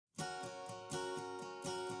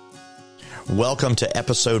Welcome to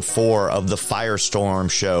episode 4 of the Firestorm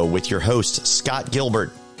Show with your host, Scott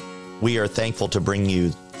Gilbert. We are thankful to bring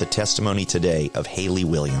you the testimony today of Haley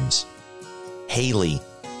Williams. Haley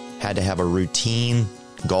had to have a routine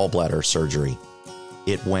gallbladder surgery.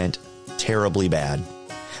 It went terribly bad.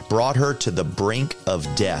 Brought her to the brink of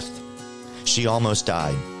death. She almost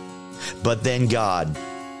died. But then God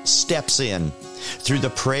steps in through the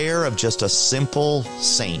prayer of just a simple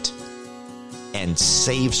saint and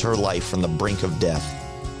saves her life from the brink of death.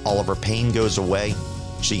 All of her pain goes away.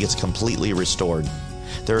 She gets completely restored.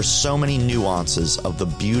 There are so many nuances of the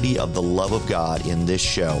beauty of the love of God in this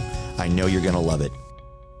show. I know you're going to love it.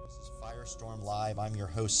 This is Firestorm Live. I'm your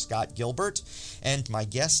host, Scott Gilbert, and my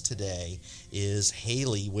guest today is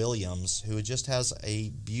Haley Williams, who just has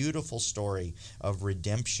a beautiful story of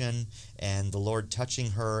redemption and the Lord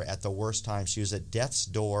touching her at the worst time. She was at death's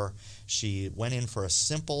door. She went in for a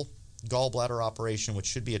simple gallbladder operation, which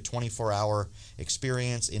should be a 24-hour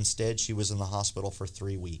experience. Instead, she was in the hospital for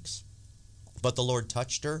 3 weeks. But the Lord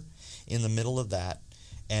touched her in the middle of that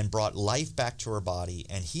and brought life back to her body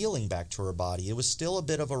and healing back to her body. It was still a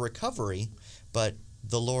bit of a recovery, but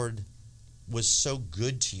the Lord was so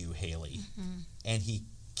good to you, Haley, and He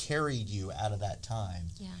carried you out of that time.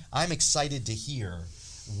 Yeah. I'm excited to hear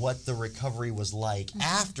what the recovery was like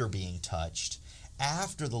after being touched,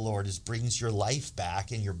 after the Lord brings your life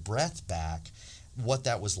back and your breath back, what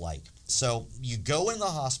that was like. So you go in the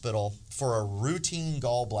hospital for a routine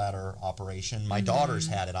gallbladder operation. My daughter's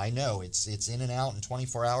had it. I know it's in and out in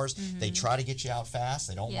 24 hours. They try to get you out fast.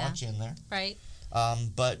 They don't want you in there. Right.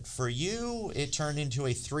 But for you, it turned into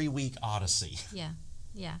a 3-week odyssey.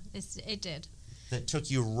 Yeah, it did. That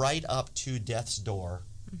took you right up to death's door.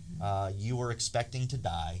 You were expecting to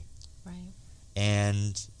die. Right.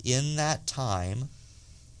 And in that time,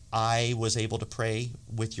 I was able to pray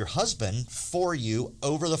with your husband for you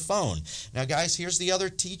over the phone. Now, guys, here's the other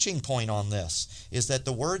teaching point on this, is that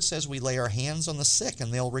the Word says we lay our hands on the sick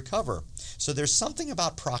and they'll recover. So there's something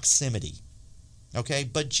about proximity, okay?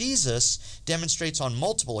 But Jesus demonstrates on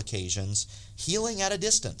multiple occasions healing at a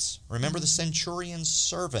distance. Remember the centurion's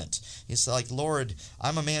servant. He's like, Lord,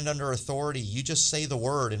 I'm a man under authority. You just say the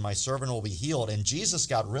word and my servant will be healed. And Jesus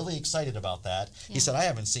got really excited about that. Yeah. He said, I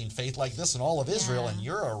haven't seen faith like this in all of Israel, and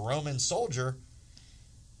you're a Roman soldier.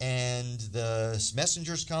 And the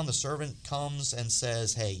messengers come, the servant comes and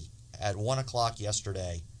says, hey, at 1 o'clock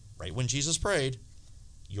yesterday, right when Jesus prayed,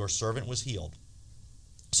 your servant was healed.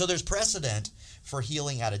 So there's precedent for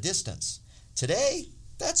healing at a distance. Today,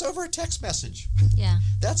 that's over a text message. Yeah.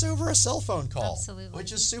 That's over a cell phone call. Absolutely.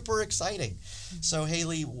 Which is super exciting. So,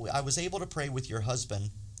 Haley, I was able to pray with your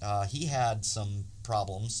husband. He had some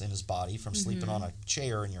problems in his body from sleeping on a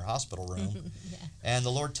chair in your hospital room. And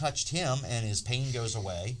the Lord touched him, and his pain goes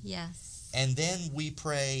away. Yes. And then we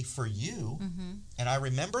pray for you. And I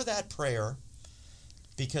remember that prayer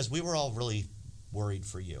because we were all really worried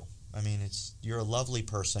for you. I mean, you're a lovely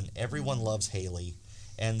person. Everyone loves Haley.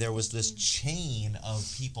 And there was this chain of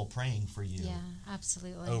people praying for you. Yeah,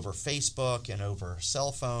 absolutely. Over Facebook and over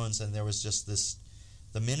cell phones. And there was just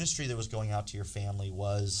the ministry that was going out to your family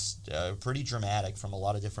was pretty dramatic from a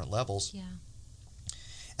lot of different levels. Yeah.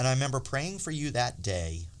 And I remember praying for you that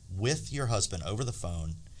day with your husband over the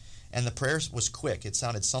phone. And the prayer was quick. It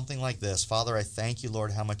sounded something like this. Father, I thank you,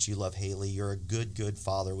 Lord, how much you love Haley. You're a good, good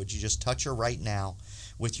Father. Would you just touch her right now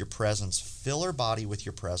with your presence? Fill her body with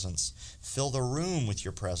your presence. Fill the room with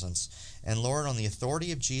your presence. And Lord, on the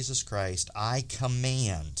authority of Jesus Christ, I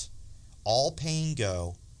command all pain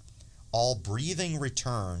go, all breathing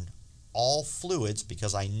return, all fluids,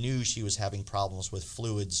 because I knew she was having problems with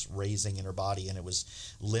fluids raising in her body and it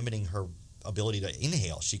was limiting her ability to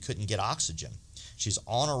inhale. She couldn't get oxygen. She's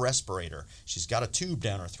on a respirator. She's got a tube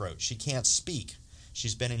down her throat. She can't speak.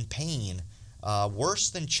 She's been in pain,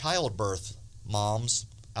 worse than childbirth, moms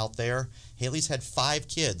out there. Haley's had 5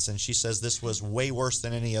 kids, and she says this was way worse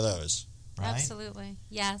than any of those. Right? Absolutely.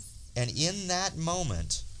 Yes. And in that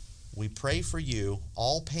moment, we pray for you,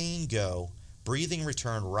 all pain go, breathing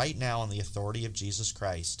return right now on the authority of Jesus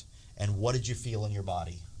Christ. And what did you feel in your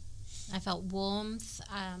body? I felt warmth.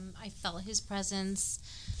 I felt His presence.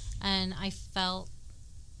 And I felt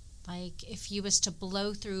like if you was to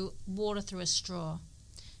blow through water through a straw,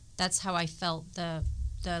 that's how I felt the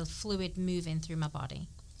fluid moving through my body.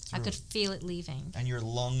 I could feel it leaving. And your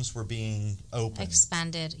lungs were being opened.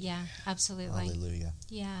 Expanded, yeah, absolutely. Hallelujah.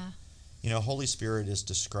 Yeah. You know, Holy Spirit is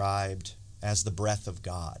described as the breath of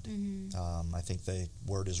God. I think the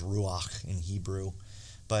word is ruach in Hebrew.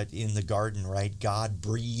 But in the garden, right, God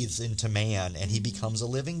breathes into man and he becomes a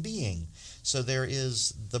living being. So there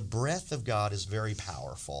is, the breath of God is very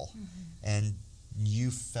powerful. And you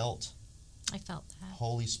felt I felt that.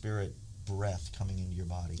 Holy Spirit breath coming into your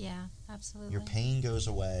body. Yeah, absolutely. Your pain goes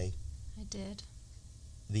away. I did.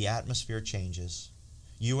 The atmosphere changes.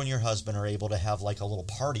 You and your husband are able to have like a little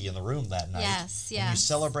party in the room that night. Yes. And you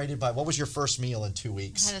celebrated by, what was your first meal in 2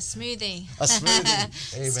 weeks? I had a smoothie. A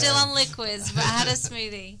smoothie. Amen. Still on liquids, but I had a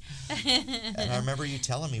smoothie. And I remember you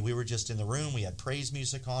telling me, we were just in the room, we had praise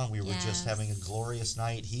music on, we were just having a glorious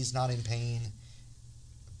night. He's not in pain.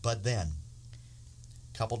 But then,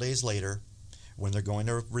 a couple days later, when they're going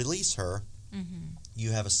to release her,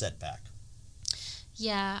 you have a setback.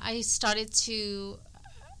 Yeah, I started to...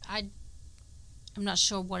 I'm not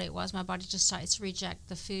sure what it was. My body just started to reject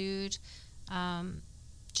the food.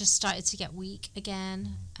 Just started to get weak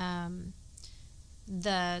again.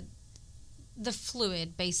 The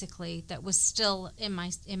fluid, basically, that was still in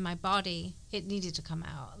my body, it needed to come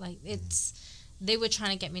out. Like they were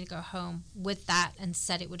trying to get me to go home with that, and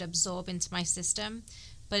said it would absorb into my system,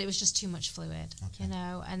 but it was just too much fluid, you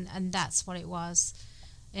know. And that's what it was,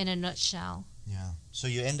 in a nutshell. Yeah. So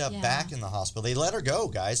you end up back in the hospital. They let her go,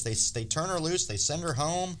 guys. They turn her loose. They send her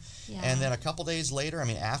home. Yeah. And then a couple days later, I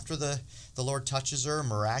mean, after the Lord touches her, a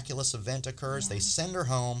miraculous event occurs. They send her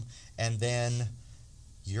home, and then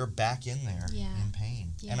you're back in there in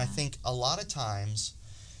pain. Yeah. And I think a lot of times,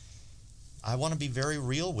 I want to be very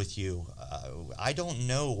real with you. I don't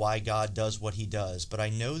know why God does what he does, but I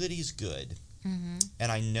know that he's good.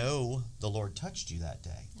 And I know the Lord touched you that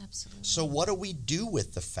day. Absolutely. So what do we do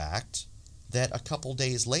with the fact that a couple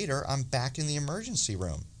days later, I'm back in the emergency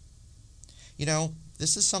room? You know,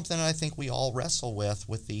 this is something I think we all wrestle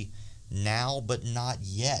with the now but not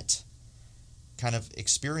yet kind of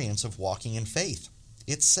experience of walking in faith.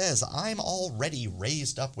 It says, I'm already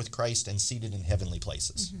raised up with Christ and seated in heavenly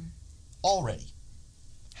places. Already.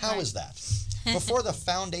 How is that? Before the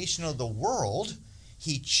foundation of the world,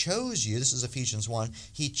 he chose you, this is Ephesians 1,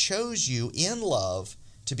 he chose you in love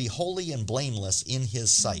to be holy and blameless in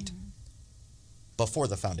his sight. Before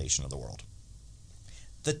the foundation of the world.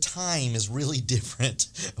 The time is really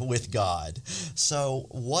different with God. So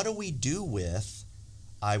what do we do with,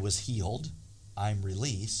 I was healed, I'm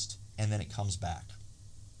released, and then it comes back?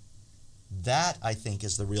 That, I think,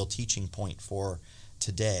 is the real teaching point for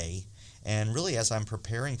today. And really, as I'm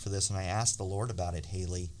preparing for this, and I asked the Lord about it,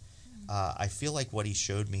 Haley, I feel like what he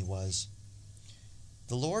showed me was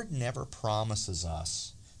the Lord never promises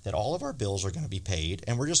us that all of our bills are going to be paid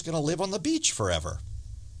and we're just going to live on the beach forever.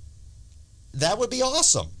 That would be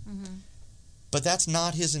awesome. But that's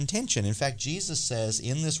not his intention. In fact, Jesus says,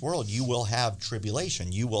 in this world you will have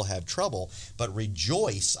tribulation, you will have trouble, but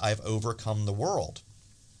rejoice, I've overcome the world.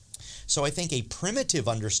 So I think a primitive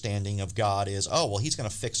understanding of God is, oh, well, he's going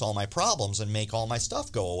to fix all my problems and make all my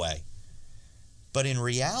stuff go away. But in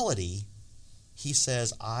reality, he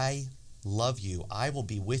says, I love you. I will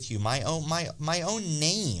be with you. My own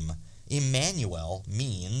name, Emmanuel,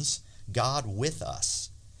 means God with us.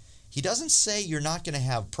 He doesn't say you're not going to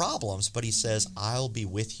have problems, but he says, I'll be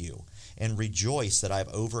with you, and rejoice that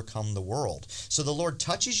I've overcome the world. So the Lord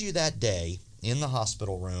touches you that day in the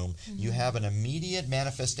hospital room. You have an immediate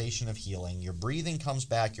manifestation of healing. Your breathing comes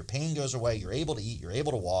back. Your pain goes away. You're able to eat. You're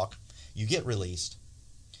able to walk. You get released.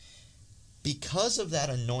 Because of that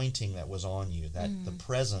anointing that was on you, that the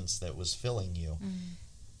presence that was filling you,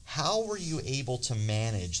 how were you able to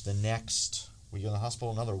manage the next, were you in the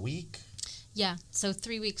hospital another week? Yeah, so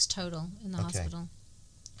 3 weeks total in the hospital.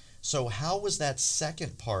 So how was that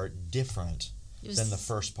second part different than the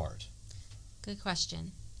first part? Good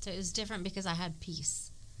question. So it was different because I had peace.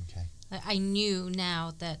 Okay. I knew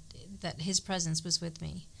now that his presence was with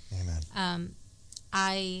me. Amen.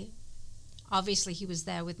 Obviously, he was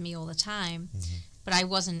there with me all the time, but I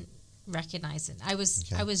wasn't recognizing. I was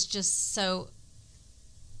just so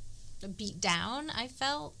beat down. I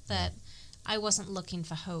felt that I wasn't looking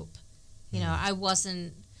for hope. You know, I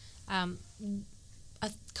wasn't. A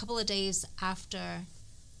couple of days after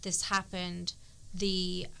this happened,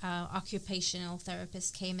 the occupational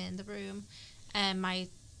therapist came in the room, and my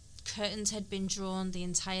curtains had been drawn the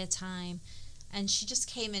entire time, and she just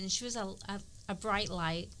came in, and she was a bright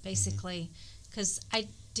light, basically, because I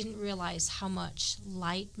didn't realize how much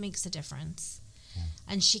light makes a difference.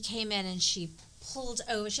 And she came in and she pulled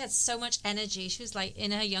over. She had so much energy. She was like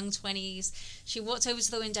in her young 20s. She walked over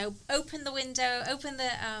to the window, opened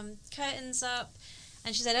the curtains up,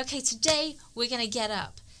 and she said, okay, today we're going to get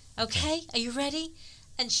up. Okay, are you ready?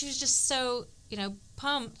 And she was just so,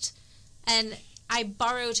 pumped. And I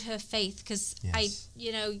borrowed her faith because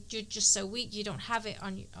you're just so weak. You don't have it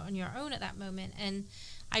on your own at that moment. And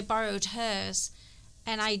I borrowed hers,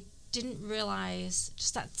 and I didn't realize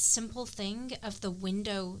just that simple thing of the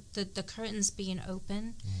window, the curtains being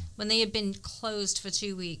open when they had been closed for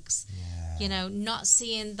 2 weeks. Yeah. You know, not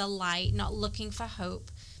seeing the light, not looking for hope,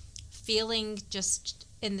 feeling just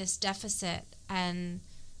in this deficit. And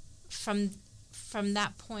from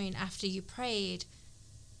that point, after you prayed,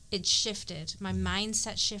 it shifted. My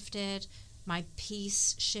mindset shifted. My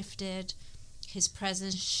peace shifted. His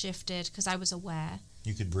presence shifted because I was aware.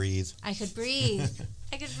 You could breathe. I could breathe.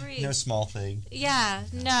 I could breathe. No small thing. Yeah,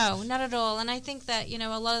 no, not at all. And I think that, you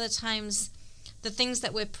know, a lot of the times the things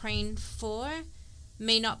that we're praying for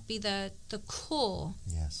may not be the core.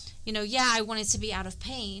 Yes. You know, yeah, I wanted to be out of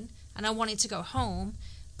pain and I wanted to go home,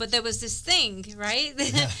 but there was this thing, right?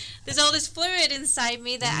 Yeah. There's all this fluid inside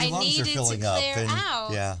me that I needed to clear out.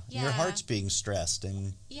 Yeah, your heart's being stressed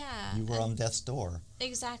and you were on death's door.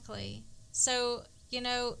 Exactly. So, you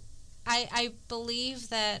know, I believe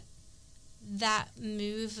that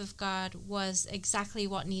move of God was exactly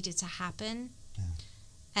what needed to happen. Yeah.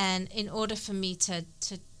 And in order for me to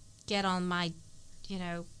get on my, you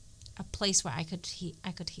know, a place where I could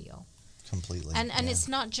heal. Completely. And it's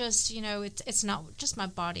not just, you know, it's not just my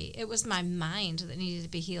body. It was my mind that needed to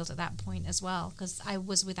be healed at that point as well, because I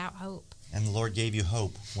was without hope. And the Lord gave you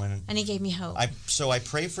hope. And He gave me hope. So I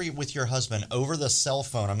pray for you with your husband over the cell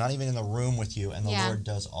phone. I'm not even in the room with you, and the Lord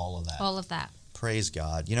does all of that. All of that. Praise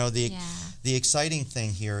God. You know, the exciting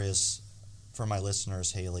thing here is, for my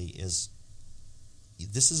listeners, Haley, is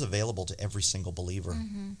this is available to every single believer.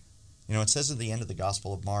 Mm-hmm. You know, it says at the end of the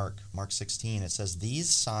Gospel of Mark 16, it says, "These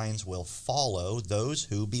signs will follow those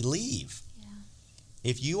who believe." Yeah.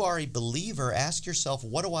 If you are a believer, ask yourself,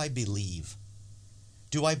 what do I believe?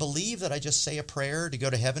 Do I believe that I just say a prayer to go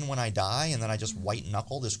to heaven when I die and then I just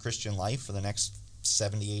white-knuckle this Christian life for the next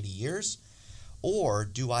 70, 80 years? Or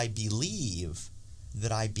do I believe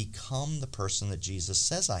that I become the person that Jesus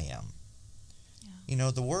says I am? Yeah. You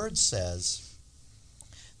know, the Word says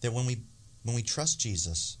that when we trust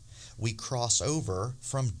Jesus, we cross over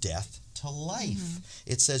from death to life.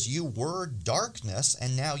 Mm-hmm. It says you were darkness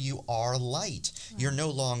and now you are light. Right. You're no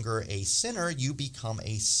longer a sinner, you become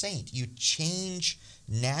a saint. You change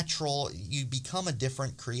you become a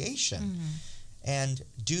different creation. Mm-hmm. And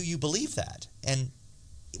do you believe that? And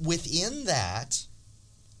within that,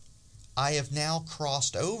 I have now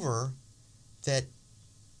crossed over that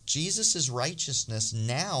Jesus' righteousness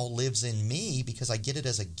now lives in me because I get it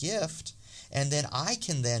as a gift. And then I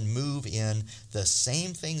can then move in the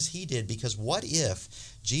same things he did, because what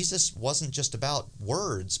if Jesus wasn't just about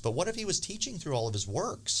words, but what if he was teaching through all of his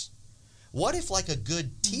works? What if, like a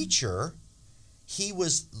good teacher, he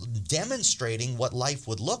was demonstrating what life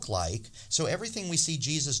would look like, so everything we see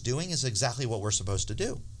Jesus doing is exactly what we're supposed to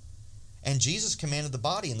do? And Jesus commanded the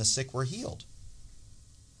body and the sick were healed.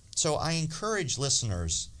 So I encourage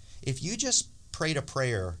listeners, if you just prayed a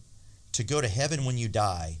prayer to go to heaven when you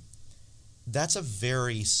die, that's a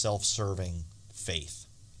very self-serving faith.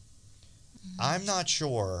 Mm-hmm. I'm not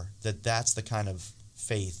sure that that's the kind of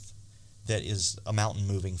faith that is a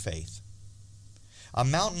mountain-moving faith. A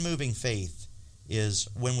mountain-moving faith is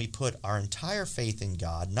when we put our entire faith in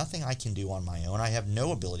God, nothing I can do on my own. I have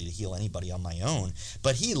no ability to heal anybody on my own,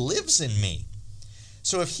 but he lives in me.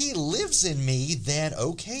 So if he lives in me, then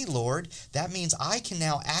okay, Lord, that means I can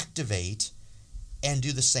now activate and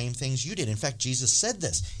do the same things you did. In fact, Jesus said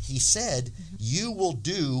this. He said, you will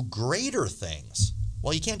do greater things.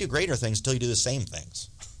 Well, you can't do greater things until you do the same things.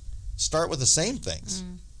 Start with the same things.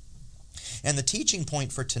 And the teaching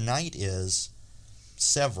point for tonight is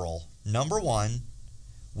several. Number one,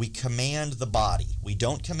 we command the body. We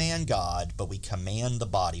don't command God, but we command the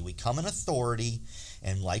body. We come in authority,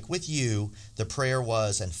 and like with you, the prayer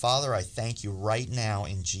was, and Father, I thank you right now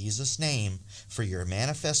in Jesus' name for your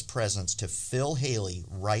manifest presence to fill Haley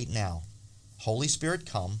right now. Holy Spirit,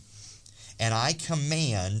 come, and I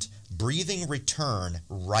command breathing return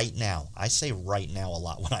right now. I say right now a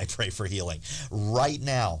lot when I pray for healing. Right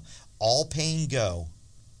now, all pain go.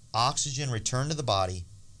 Oxygen return to the body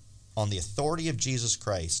on the authority of Jesus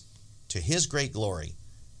Christ to his great glory.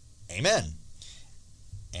 Amen.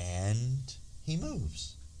 And he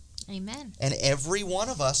moves. Amen. And every one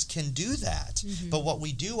of us can do that. Mm-hmm. But what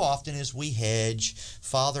we do often is we hedge.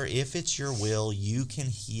 Father, if it's your will, you can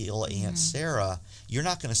heal Aunt Sarah. You're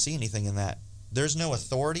not going to see anything in that. There's no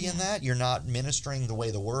authority in that. You're not ministering the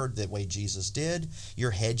way Jesus did.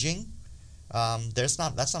 You're hedging. That's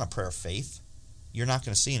not a prayer of faith. You're not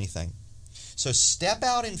going to see anything. So step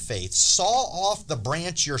out in faith. Saw off the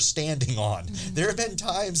branch you're standing on. Mm-hmm. There have been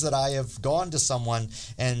times that I have gone to someone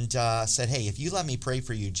and said, hey, if you let me pray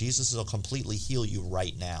for you, Jesus will completely heal you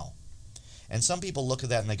right now. And some people look at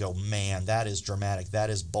that and they go, man, that is dramatic.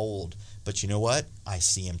 That is bold. But you know what? I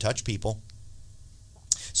see him touch people.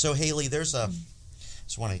 So, Haley, just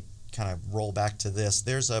want to kind of roll back to this.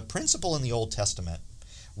 There's a principle in the Old Testament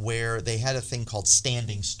where they had a thing called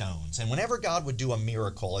standing stones. And whenever God would do a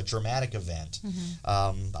miracle, a dramatic event,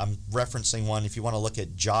 I'm referencing one, if you want to look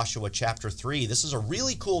at Joshua chapter 3, this is a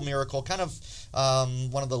really cool miracle, kind of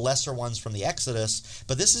one of the lesser ones from the Exodus,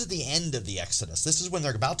 but this is the end of the Exodus. This is when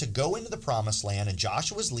they're about to go into the promised land, and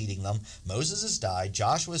Joshua's leading them. Moses has died.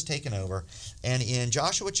 Joshua's taken over. And in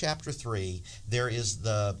Joshua chapter 3, there is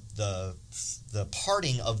the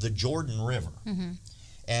parting of the Jordan River.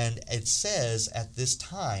 And it says at this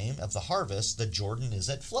time of the harvest, the Jordan is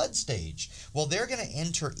at flood stage. Well, they're going to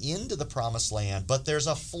enter into the promised land, but there's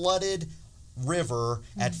a flooded river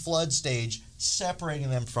at flood stage separating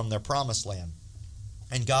them from their promised land.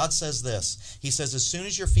 And God says this. He says, as soon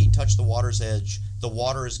as your feet touch the water's edge, the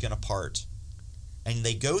water is going to part. And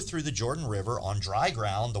they go through the Jordan River on dry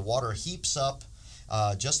ground. The water heaps up.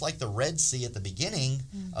 Just like the Red Sea at the beginning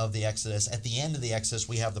of the Exodus, at the end of the Exodus,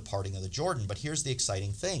 we have the parting of the Jordan. But here's the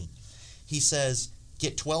exciting thing. He says,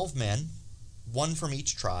 get 12 men, one from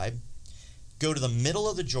each tribe, go to the middle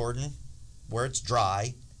of the Jordan where it's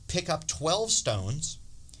dry, pick up 12 stones,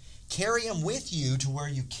 carry them with you to where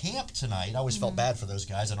you camp tonight. I always felt bad for those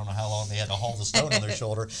guys. I don't know how long they had to haul the stone on their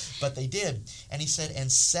shoulder, but they did. And he said, and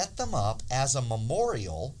set them up as a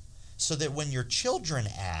memorial, so that when your children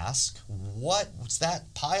ask, what's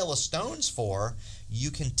that pile of stones for, you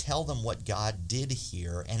can tell them what God did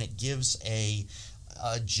here, and it gives a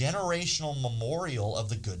generational memorial of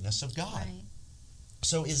the goodness of God. Right.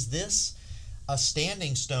 So is this a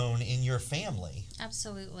standing stone in your family?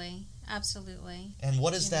 Absolutely. Absolutely. And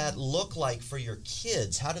what does that look like for your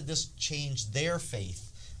kids? How did this change their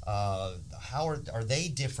faith? How are they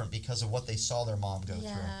different because of what they saw their mom go through?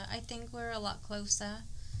 Yeah, I think we're a lot closer.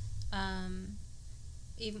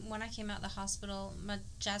 Even when I came out of the hospital,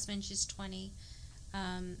 Jasmine, she's 20,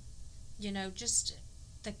 just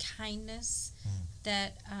the kindness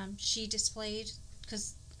that she displayed,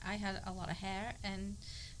 because I had a lot of hair and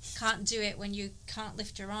can't do it when you can't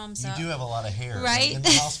lift your arms up. You do have a lot of hair. Right? In the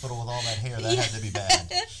hospital with all that hair, that had to be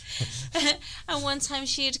bad. And one time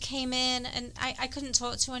she had came in, and I couldn't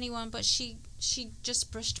talk to anyone, but she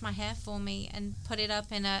just brushed my hair for me and put it up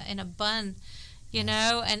in a bun.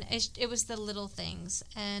 And it was the little things.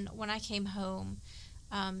 And when I came home,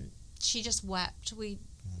 she just wept. We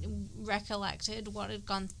recollected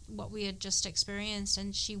what we had just experienced,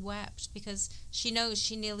 and she wept because she knows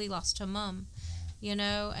she nearly lost her mum,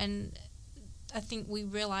 and I think we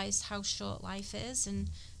realized how short life is, and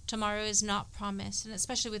tomorrow is not promised, and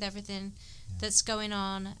especially with everything that's going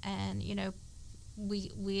on, and, you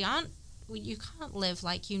can't live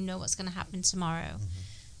like you know what's going to happen tomorrow.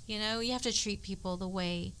 You have to treat people the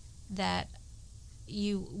way that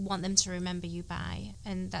you want them to remember you by.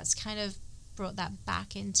 And that's kind of brought that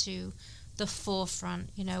back into the forefront.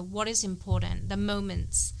 What is important, the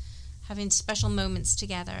moments, having special moments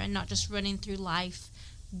together and not just running through life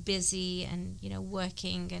busy and,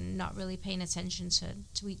 working and not really paying attention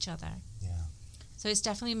to each other. Yeah. So it's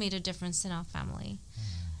definitely made a difference in our family.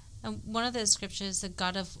 And one of those scriptures, the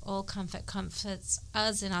God of all comfort comforts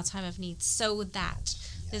us in our time of need, so that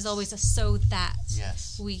there's always a so that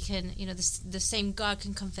we can, the same God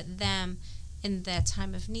can comfort them in their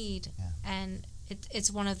time of need. Yeah. And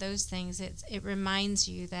it's one of those things. It reminds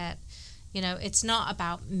you that, it's not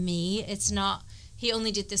about me. It's not, he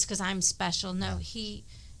only did this because I'm special. No, he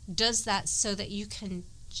does that so that you can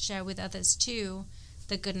share with others too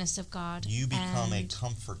the goodness of God. You become a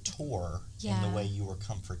comforter in the way you were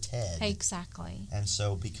comforted. Exactly. And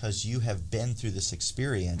so because you have been through this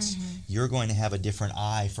experience, you're going to have a different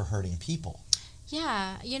eye for hurting people.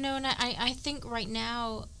 Yeah. And I think right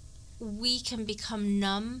now we can become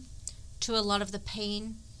numb to a lot of the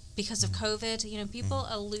pain because of COVID. People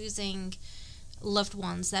are losing loved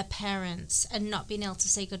ones, their parents, and not being able to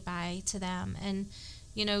say goodbye to them. And,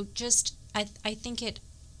 I think it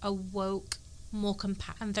awoke more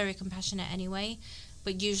I'm very compassionate anyway,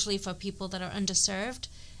 but usually for people that are underserved,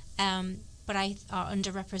 but are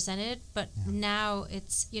underrepresented. But now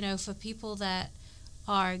it's, for people that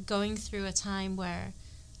are going through a time where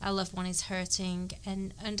a loved one is hurting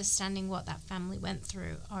and understanding what that family went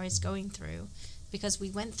through or is going through, because we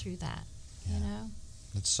went through that,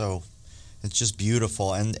 It's just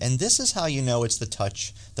beautiful. And this is how you know it's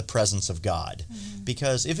the presence of God.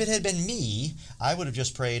 Because if it had been me, I would have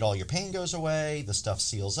just prayed, all your pain goes away, the stuff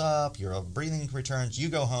seals up, your breathing returns, you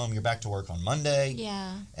go home, you're back to work on Monday.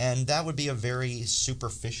 Yeah. And that would be a very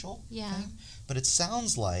superficial thing. But it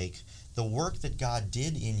sounds like the work that God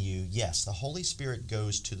did in you, yes, the Holy Spirit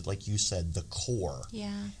goes to, like you said, the core.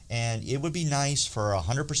 Yeah. And it would be nice for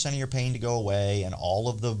 100% of your pain to go away and all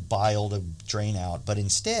of the bile to drain out. But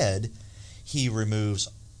instead, he removes,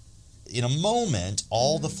 in a moment,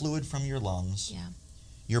 all the fluid from your lungs. Yeah.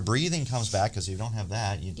 Your breathing comes back because you don't have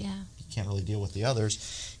that. You can't really deal with the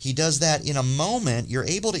others. He does that in a moment. You're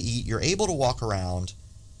able to eat. You're able to walk around.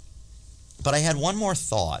 But I had one more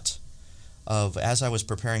thought of, as I was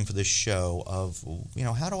preparing for this show, of,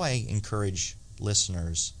 how do I encourage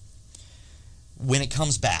listeners when it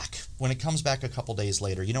comes back a couple days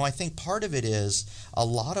later? I think part of it is a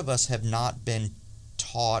lot of us have not been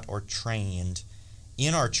taught or trained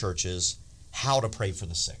in our churches how to pray for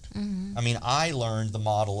the sick. Mm-hmm. I mean, I learned the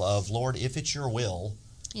model of, Lord, if it's your will,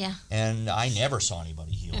 and I never saw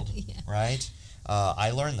anybody healed, right? I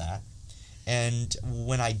learned that. And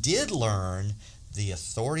when I did learn the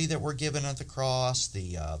authority that we're given at the cross,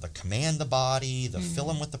 the command the body, the fill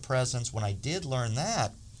them with the presence, when I did learn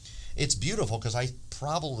that, it's beautiful because I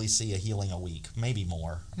probably see a healing a week, maybe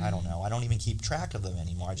more. I don't know. I don't even keep track of them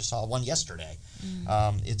anymore. I just saw one yesterday.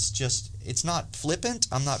 It's not flippant.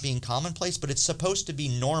 I'm not being commonplace, but it's supposed to be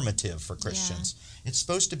normative for Christians. Yeah. It's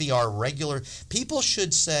supposed to be our regular. People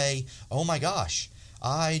should say, oh my gosh,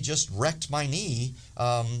 I just wrecked my knee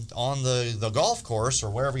on the golf course or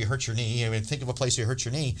wherever you hurt your knee. I mean, think of a place you hurt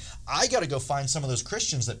your knee. I got to go find some of those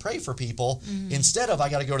Christians that pray for people instead of I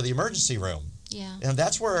got to go to the emergency room. Yeah. And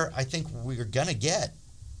that's where I think we're going to get.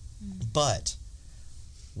 But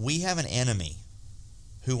we have an enemy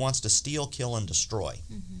who wants to steal, kill, and destroy.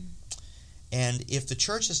 And if the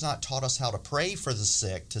church has not taught us how to pray for the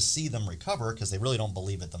sick to see them recover, because they really don't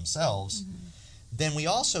believe it themselves, then we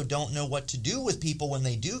also don't know what to do with people when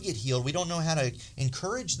they do get healed. We don't know how to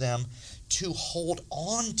encourage them to hold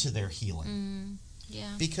on to their healing.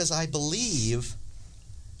 Because I believe,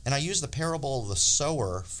 and I use the parable of the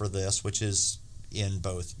sower for this, which is in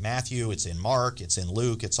both Matthew, it's in Mark, it's in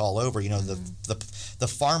Luke, it's all over. The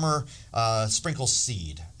farmer sprinkles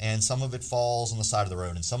seed, and some of it falls on the side of the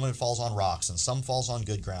road, and some of it falls on rocks, and some falls on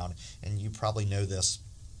good ground, and you probably know this.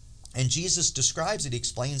 And Jesus describes it. He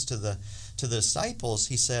explains to the disciples,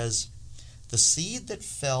 he says, the seed that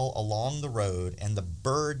fell along the road and the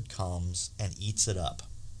bird comes and eats it up.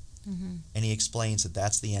 And he explains that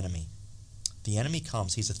that's the enemy. The enemy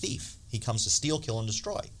comes, he's a thief. He comes to steal, kill, and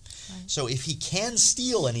destroy. Right. So if he can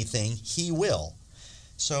steal anything, he will.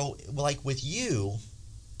 So like with you,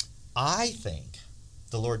 I think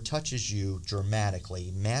the Lord touches you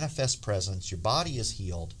dramatically, manifest presence, your body is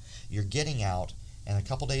healed, you're getting out, and a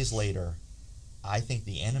couple days later, I think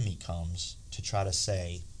the enemy comes to try to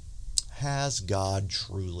say, has God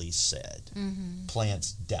truly said?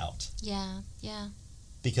 Plants doubt. Yeah.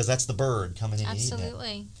 Because that's the bird coming in and eating it.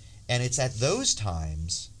 Absolutely. And it's at those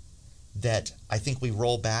times that I think we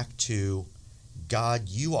roll back to, God,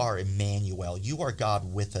 you are Emmanuel. You are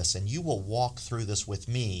God with us, and you will walk through this with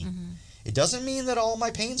me. It doesn't mean that all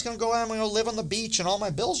my pain's going to go out. I'm going to live on the beach and all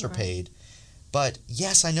my bills are paid. But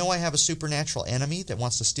yes, I know I have a supernatural enemy that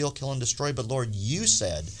wants to steal, kill, and destroy. But Lord, you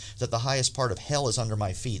said that the highest part of hell is under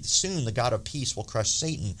my feet. Soon the God of peace will crush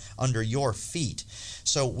Satan under your feet.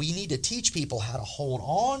 So we need to teach people how to hold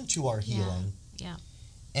on to our healing. Yeah.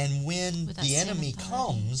 And when the enemy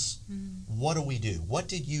comes, what do we do? What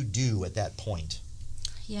did you do at that point?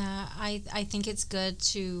 Yeah, I think it's good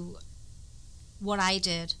to, what I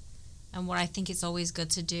did, and what I think it's always good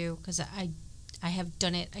to do, because I have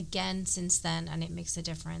done it again since then, and it makes a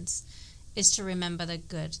difference, is to remember the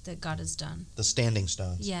good that God has done. The standing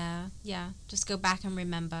stones. Yeah. Just go back and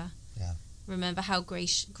remember. Yeah. Remember how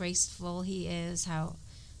graceful he is, how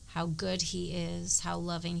good he is, how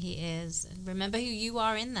loving he is. And remember who you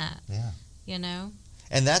are in that. Yeah.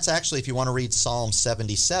 And that's actually, if you want to read Psalm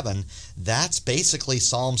 77, that's basically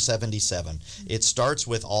Psalm 77. It starts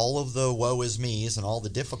with all of the woe is me's and all the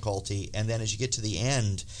difficulty, and then as you get to the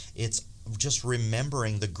end, it's just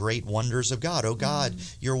remembering the great wonders of God. Oh God,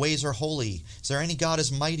 your ways are holy. Is there any God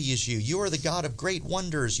as mighty as you? You are the God of great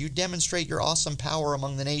wonders. You demonstrate your awesome power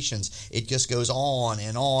among the nations. It just goes on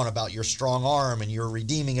and on about your strong arm and your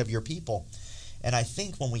redeeming of your people. And I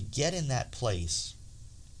think when we get in that place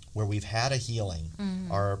where we've had a healing,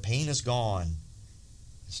 our pain is gone,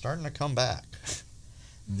 it's starting to come back.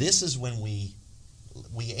 This is when we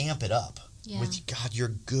amp it up. With God, you're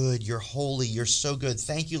good, you're holy, you're so good.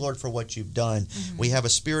 Thank you, Lord, for what you've done. We have a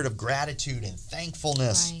spirit of gratitude and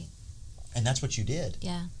thankfulness. Right. And that's what you did.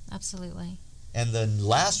 Yeah, absolutely. And the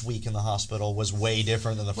last week in the hospital was way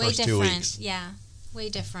different than the first 2 weeks. Yeah, way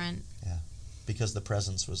different. Yeah, because the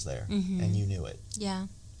presence was there, and you knew it. Yeah.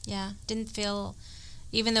 Didn't feel,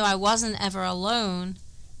 even though I wasn't ever alone,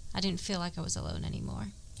 I didn't feel like I was alone anymore.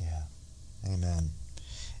 Yeah. Amen.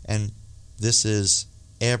 And this is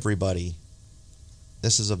everybody.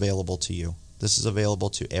 This is available to you. This is available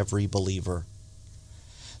to every believer.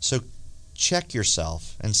 So check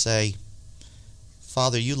yourself and say,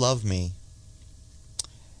 Father, you love me.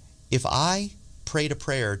 If I prayed a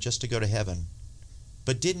prayer just to go to heaven,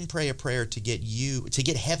 but didn't pray a prayer to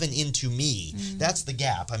get heaven into me, that's the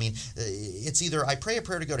gap. I mean, it's either I pray a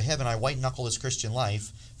prayer to go to heaven, I white-knuckle this Christian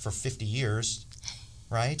life for 50 years,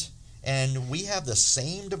 right? And we have the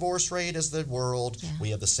same divorce rate as the world. Yeah. We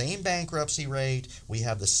have the same bankruptcy rate. We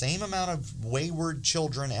have the same amount of wayward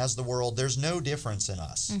children as the world. There's no difference in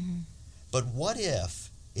us. Mm-hmm. But what if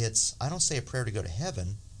I don't say a prayer to go to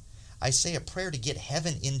heaven, I say a prayer to get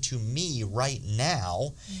heaven into me right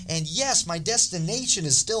now. Mm-hmm. And yes, my destination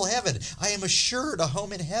is still heaven. I am assured a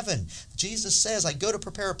home in heaven. Jesus says, I go to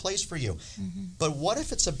prepare a place for you. Mm-hmm. But what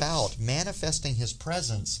if it's about manifesting his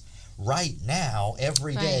presence right now,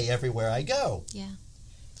 every day, everywhere I go? Yeah.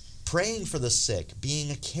 Praying for the sick, being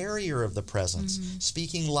a carrier of the presence,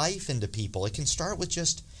 speaking life into people. It can start with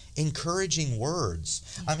just encouraging words.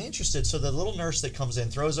 Yeah. I'm interested. So the little nurse that comes in,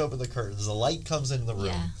 throws open the curtains, the light comes into the room.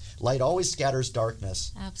 Yeah. Light always scatters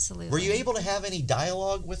darkness. Absolutely. Were you able to have any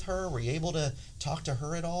dialogue with her? Were you able to talk to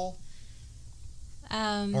her at all?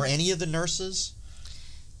 Or any of the nurses?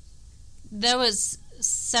 There was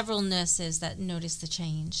several nurses that noticed the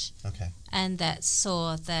change. Okay. And that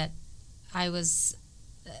saw that I was,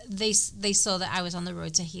 they saw that I was on the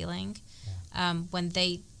road to healing. Yeah. When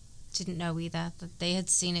they didn't know either, that they had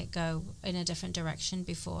seen it go in a different direction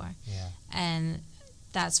before. Yeah. And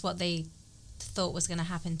that's what they thought was going to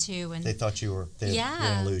happen too. And they thought they were going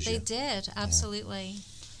to lose you. They did, absolutely.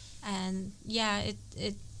 Yeah. And yeah,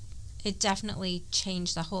 it definitely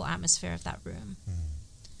changed the whole atmosphere of that room.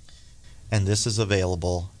 And this is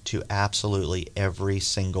available to absolutely every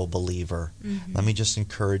single believer. Mm-hmm. Let me just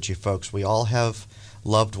encourage you folks. We all have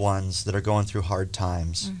loved ones that are going through hard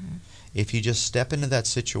times. Mm-hmm. If you just step into that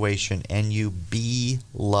situation and you be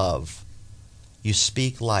love, you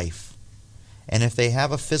speak life. And if they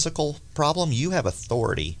have a physical problem, you have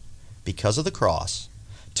authority because of the cross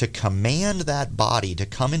to command that body to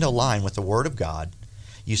come into line with the Word of God.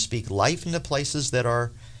 You speak life into places that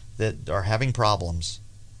are having problems.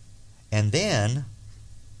 And then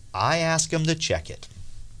I ask them to check it,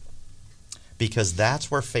 because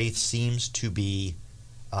that's where faith seems to be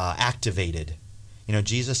activated. You know,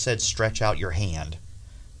 Jesus said, stretch out your hand,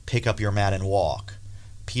 pick up your mat and walk.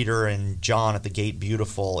 Peter and John at the gate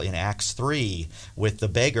beautiful in Acts 3 with the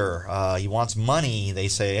beggar. He wants money. They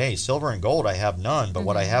say, hey, silver and gold I have none, but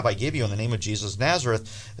what I have I give you in the name of Jesus of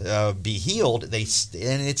Nazareth. Be healed. And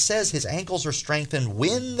it says his ankles are strengthened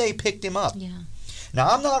when they picked him up. Yeah. Now,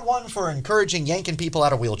 I'm not one for encouraging yanking people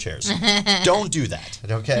out of wheelchairs. Don't do that,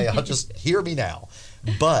 okay? I'll just hear me now.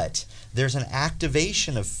 But there's an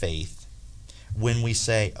activation of faith when we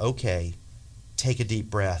say, okay, take a deep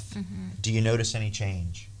breath. Mm-hmm. Do you notice any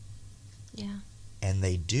change? Yeah. And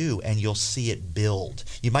they do, and you'll see it build.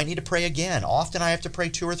 You might need to pray again. Often I have to pray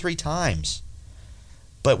 2 or 3 times.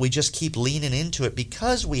 But we just keep leaning into it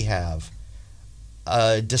because we have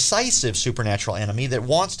a decisive supernatural enemy that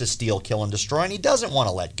wants to steal, kill, and destroy, and he doesn't want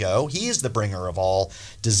to let go. He is the bringer of all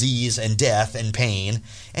disease and death and pain,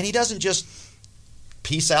 and he doesn't just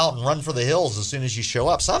peace out and run for the hills as soon as you show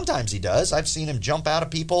up. Sometimes he does. I've seen him jump out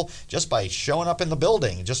of people just by showing up in the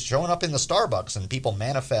building, just showing up in the Starbucks, and people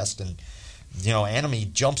manifest, and enemy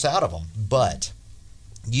jumps out of them. But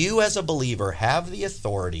you as a believer have the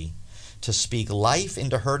authority to speak life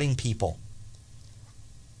into hurting people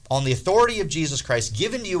on the authority of Jesus Christ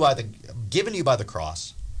given to you by the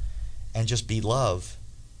cross, and just be love,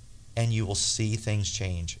 and you will see things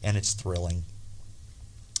change, and it's thrilling.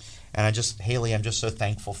 And Haley, I'm just so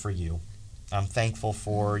thankful for you. I'm thankful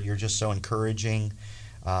for you're just so encouraging.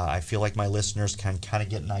 I feel like my listeners can kind of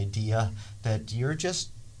get an idea that you're just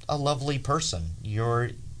a lovely person.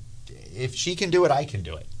 If she can do it, I can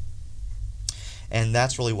do it. And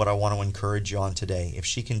that's really what I want to encourage you on today. If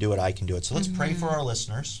she can do it, I can do it. So let's pray for our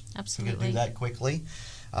listeners. Absolutely. We're going to do that quickly.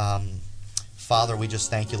 Father, we just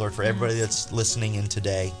thank you, Lord, for everybody that's listening in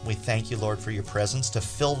today. We thank you, Lord, for your presence to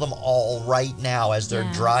fill them all right now as they're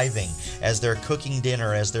driving, as they're cooking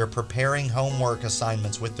dinner, as they're preparing homework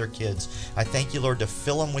assignments with their kids. I thank you, Lord, to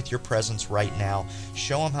fill them with your presence right now.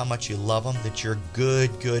 Show them how much you love them, that you're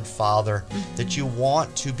good, good Father, that you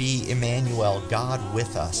want to be Emmanuel, God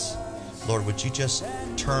with us. Lord, would you just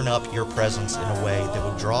turn up your presence in a way that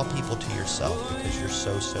will draw people to yourself, because you're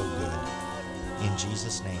so, so good. In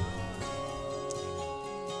Jesus' name.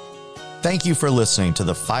 Thank you for listening to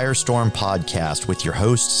the Firestorm Podcast with your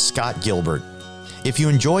host, Scott Gilbert. If you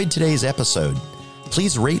enjoyed today's episode,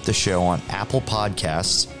 please rate the show on Apple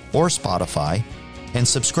Podcasts or Spotify and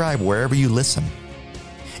subscribe wherever you listen.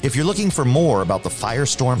 If you're looking for more about the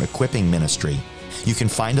Firestorm Equipping Ministry, you can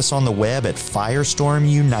find us on the web at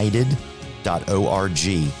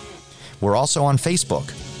firestormunited.org. We're also on Facebook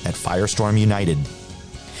at Firestorm United.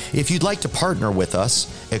 If you'd like to partner with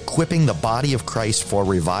us, equipping the body of Christ for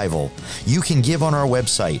revival, you can give on our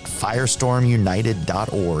website,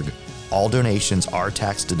 firestormunited.org. All donations are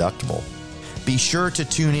tax deductible. Be sure to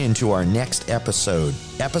tune in to our next episode,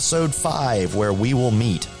 episode 5, where we will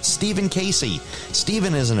meet Stephen Casey.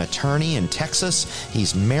 Stephen is an attorney in Texas.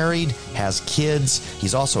 He's married, has kids.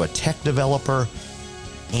 He's also a tech developer,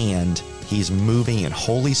 and he's moving in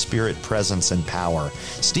Holy Spirit presence and power.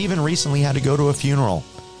 Stephen recently had to go to a funeral.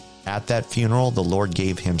 At that funeral, the Lord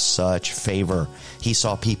gave him such favor. He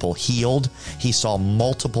saw people healed. He saw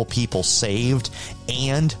multiple people saved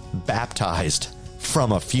and baptized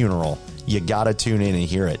from a funeral. You got to tune in and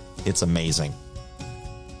hear it. It's amazing.